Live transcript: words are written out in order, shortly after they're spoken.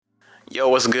Yo,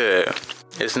 what's good?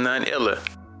 It's none iller.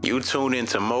 You tuned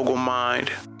into Mogul Mind,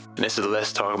 and this is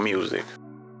Let's Talk Music.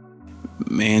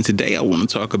 Man, today I want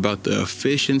to talk about the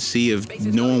efficiency of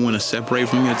knowing when to separate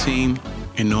from your team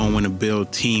and knowing when to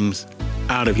build teams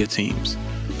out of your teams.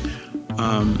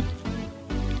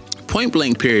 Point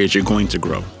blank period, you're going to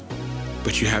grow,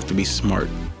 but you have to be smart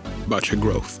about your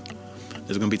growth.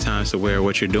 There's going to be times to where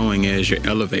what you're doing is you're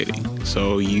elevating.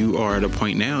 So you are at a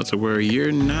point now to where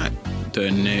you're not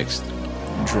the next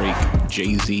Drake,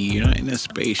 Jay-Z, you're not in that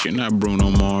space. You're not Bruno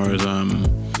Mars,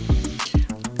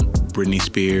 Britney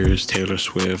Spears, Taylor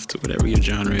Swift, whatever your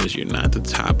genre is. You're not the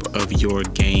top of your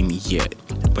game yet.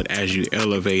 But as you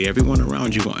elevate, everyone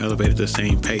around you will elevate at the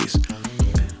same pace.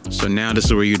 So now this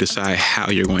is where you decide how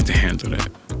you're going to handle that.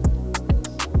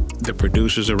 The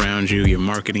producers around you, your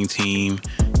marketing team.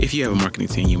 If you have a marketing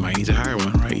team, you might need to hire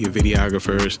one, right? Your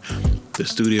videographers, the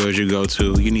studios you go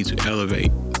to, you need to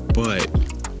elevate. But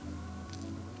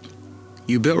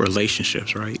you build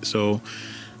relationships, right? So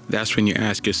that's when you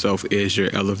ask yourself, is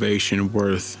your elevation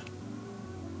worth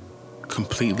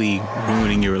completely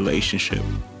ruining your relationship?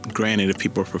 Granted, if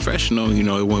people are professional,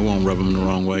 it won't rub them the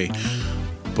wrong way.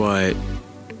 But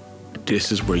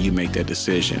this is where you make that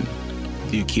decision.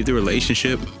 Do you keep the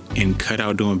relationship and cut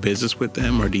out doing business with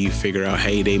them? Or do you figure out,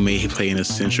 hey, they may play an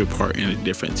essential part in a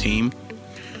different team,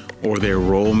 or their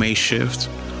role may shift?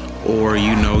 Or,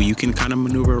 you can kind of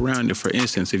maneuver around it. For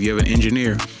instance, if you have an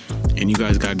engineer and you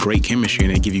guys got great chemistry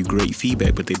and they give you great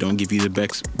feedback, but they don't give you the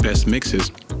best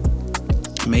mixes,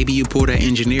 maybe you pull that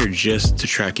engineer just to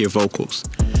track your vocals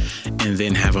and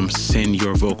then have them send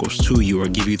your vocals to you or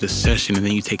give you the session and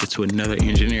then you take it to another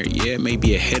engineer. Yeah, it may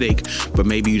be a headache, but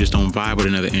maybe you just don't vibe with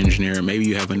another engineer. Maybe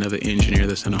you have another engineer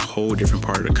that's in a whole different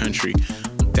part of the country.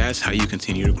 That's how you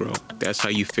continue to grow. That's how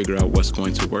you figure out what's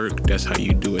going to work. That's how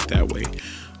you do it that way.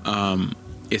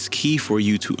 It's key for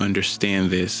you to understand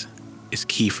this. It's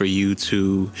key for you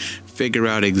to figure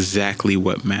out exactly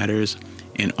what matters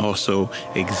and also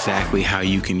exactly how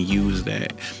you can use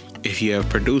that. If you have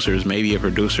producers, maybe a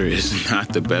producer is not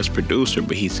the best producer,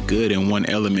 but he's good in one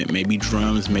element, maybe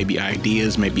drums, maybe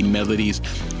ideas, maybe melodies,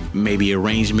 maybe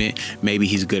arrangement, maybe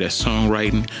he's good at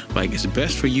songwriting. Like, it's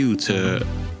best for you to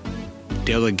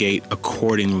delegate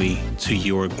accordingly to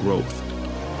your growth.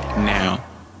 Now,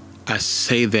 I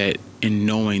say that in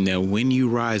knowing that when you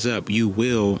rise up, you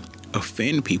will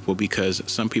offend people because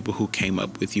some people who came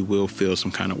up with you will feel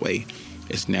some kind of way.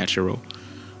 It's natural.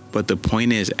 But the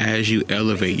point is, as you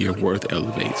elevate, your worth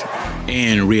elevates.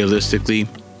 And realistically,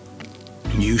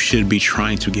 you should be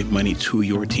trying to give money to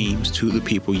your teams, to the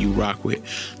people you rock with,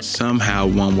 somehow,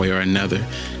 one way or another.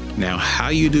 Now, how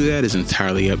you do that is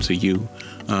entirely up to you.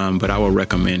 But I would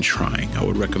recommend trying. I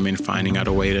would recommend finding out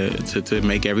a way to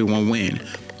make everyone win.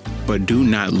 But do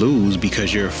not lose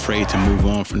because you're afraid to move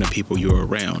on from the people you're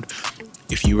around.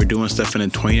 If you were doing stuff in a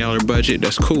 $20 budget,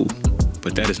 that's cool.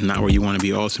 But that is not where you want to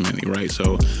be ultimately, right?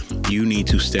 So you need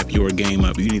to step your game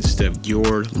up. You need to step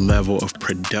your level of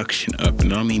production up.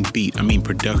 And I don't mean beat, I mean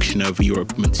production of your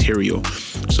material.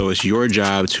 So it's your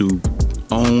job to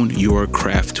own your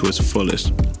craft to its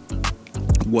fullest.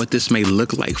 What this may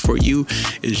look like for you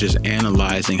is just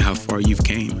analyzing how far you've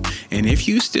came. And if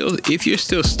you're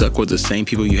still stuck with the same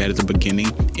people you had at the beginning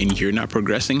and you're not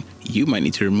progressing, you might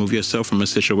need to remove yourself from a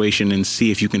situation and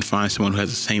see if you can find someone who has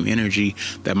the same energy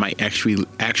that might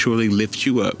actually lift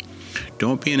you up.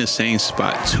 Don't be in the same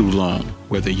spot too long,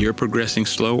 whether you're progressing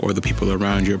slow or the people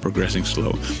around you are progressing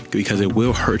slow, because it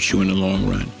will hurt you in the long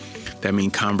run. That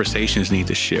means conversations need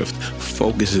to shift.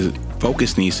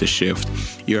 Focus needs to shift.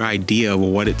 Your idea of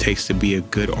what it takes to be a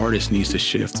good artist needs to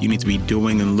shift. You need to be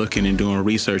doing and looking and doing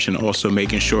research and also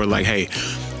making sure, like, hey,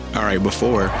 all right,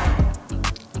 before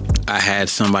I had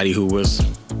somebody who was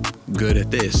good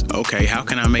at this. Okay, how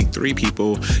can I make 3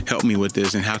 people help me with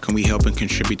this, and how can we help and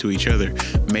contribute to each other?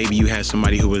 Maybe you had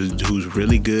somebody who's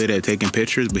really good at taking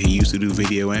pictures, but he used to do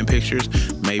video and pictures.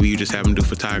 Maybe you just have him do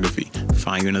photography.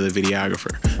 Find you another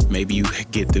videographer. Maybe you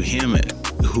get to him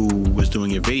who was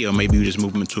doing your video. Maybe you just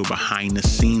move him into a behind the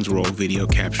scenes role, video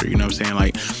capture. You know what I'm saying?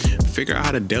 Like, figure out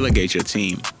how to delegate your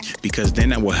team, because then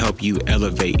that will help you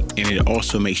elevate, and it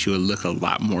also makes you look a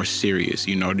lot more serious.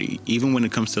 Even when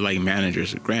it comes to like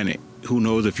managers, granted, who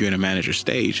knows if you're in a manager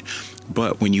stage,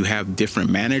 but when you have different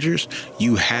managers,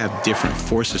 you have different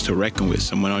forces to reckon with.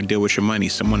 Someone to deal with your money,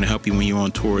 someone to help you when you're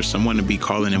on tour, someone to be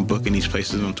calling and booking these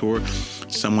places on tour,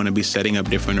 someone to be setting up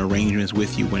different arrangements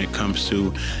with you when it comes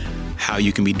to how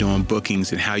you can be doing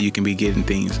bookings and how you can be getting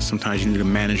things. Sometimes you need a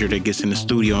manager that gets in the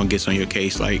studio and gets on your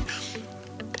case. Like,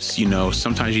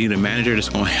 sometimes you need a manager that's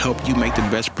going to help you make the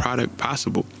best product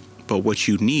possible. But what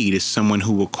you need is someone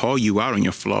who will call you out on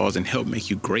your flaws and help make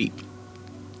you great.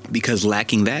 Because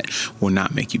lacking that will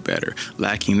not make you better.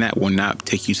 Lacking that will not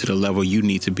take you to the level you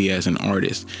need to be as an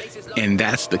artist. And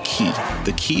that's the key.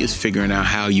 The key is figuring out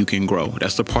how you can grow.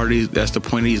 That's the point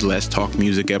of these Let's Talk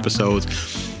Music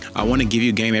episodes. I want to give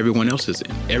you a game everyone else is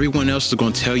in. Everyone else is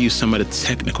going to tell you some of the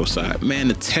technical side. Man,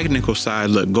 the technical side,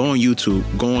 look, go on YouTube,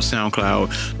 go on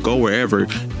SoundCloud, go wherever.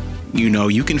 You know,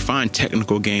 you can find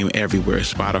technical game everywhere.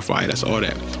 Spotify, that's all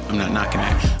that. I'm not knocking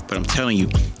that. But I'm telling you,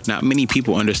 not many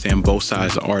people understand both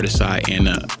sides, the artist side and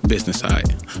the business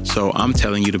side. So I'm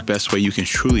telling you the best way you can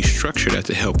truly structure that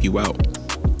to help you out.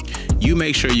 You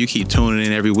make sure you keep tuning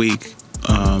in every week.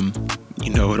 You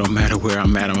know, it don't matter where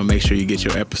I'm at. I'm going to make sure you get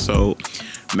your episode.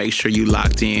 Make sure you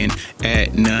locked in at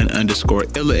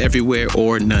none_illa everywhere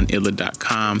or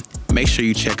noneilla.com. Make sure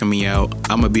you checking me out.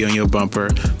 I'm going to be on your bumper.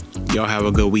 Y'all have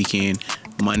a good weekend.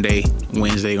 Monday,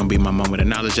 Wednesday going to be my Moment of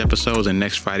Knowledge episodes. And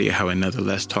next Friday, I have another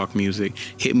Let's Talk Music.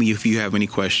 Hit me if you have any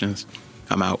questions.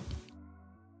 I'm out.